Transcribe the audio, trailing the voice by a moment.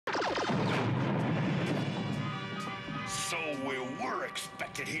So we were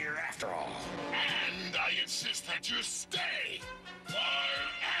expected here after all. And I insist that you stay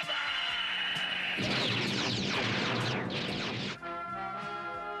forever!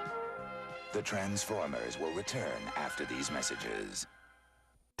 The Transformers will return after these messages.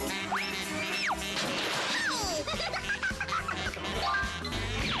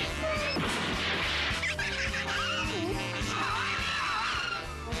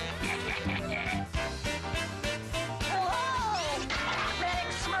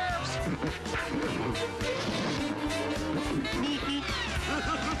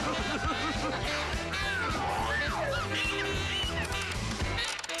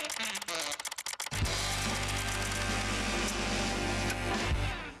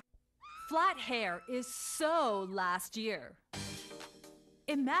 Flat hair is so last year.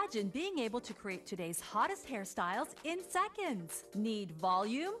 Imagine being able to create today's hottest hairstyles in seconds. Need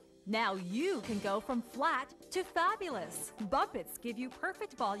volume? Now you can go from flat to fabulous. Bumpits give you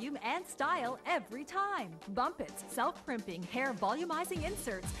perfect volume and style every time. Bumpits self-primping hair volumizing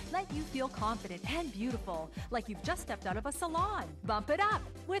inserts let you feel confident and beautiful, like you've just stepped out of a salon. Bump it up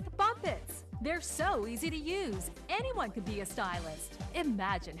with Bumpits. They're so easy to use. Anyone can be a stylist.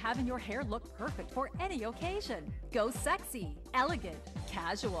 Imagine having your hair look perfect for any occasion. Go sexy, elegant,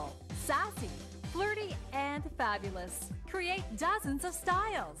 casual, sassy, flirty, and fabulous. Create dozens of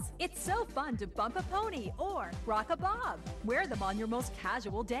styles. It's so fun to bump a pony or rock a bob. Wear them on your most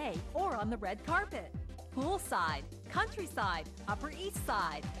casual day or on the red carpet. Poolside, countryside, Upper East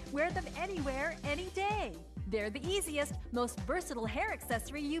Side. Wear them anywhere, any day. They're the easiest, most versatile hair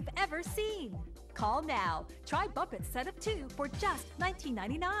accessory you've ever seen. Call now. Try Bumpits set of 2 for just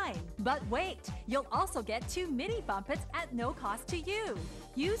 $19.99. But wait, you'll also get 2 mini Bumpits at no cost to you.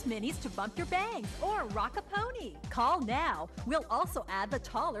 Use minis to bump your bangs or rock a pony. Call now. We'll also add the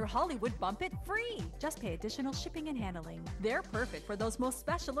taller Hollywood Bumpit free. Just pay additional shipping and handling. They're perfect for those most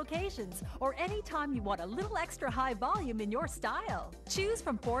special occasions or anytime you want a little extra high volume in your style. Choose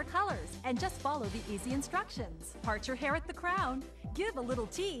from 4 colors and just follow the easy instructions. Part your hair at the crown. Give a little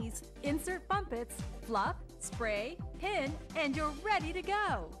tease, insert Bumpits, fluff, spray, pin, and you're ready to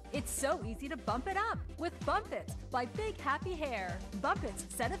go. It's so easy to bump it up with Bumpits by Big Happy Hair. Bumpits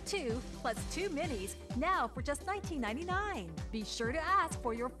set of 2 plus 2 minis now for just $19.99. Be sure to ask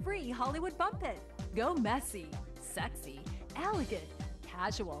for your free Hollywood Bumpit. Go messy, sexy, elegant,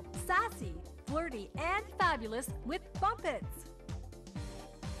 casual, sassy, flirty, and fabulous with Bumpits.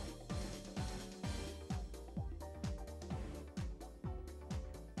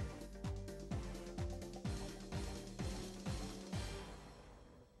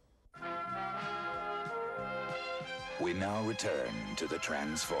 We now return to the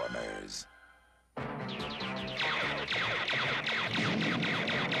Transformers.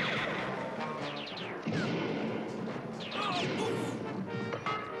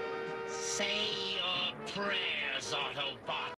 Say your prayers, Autobot.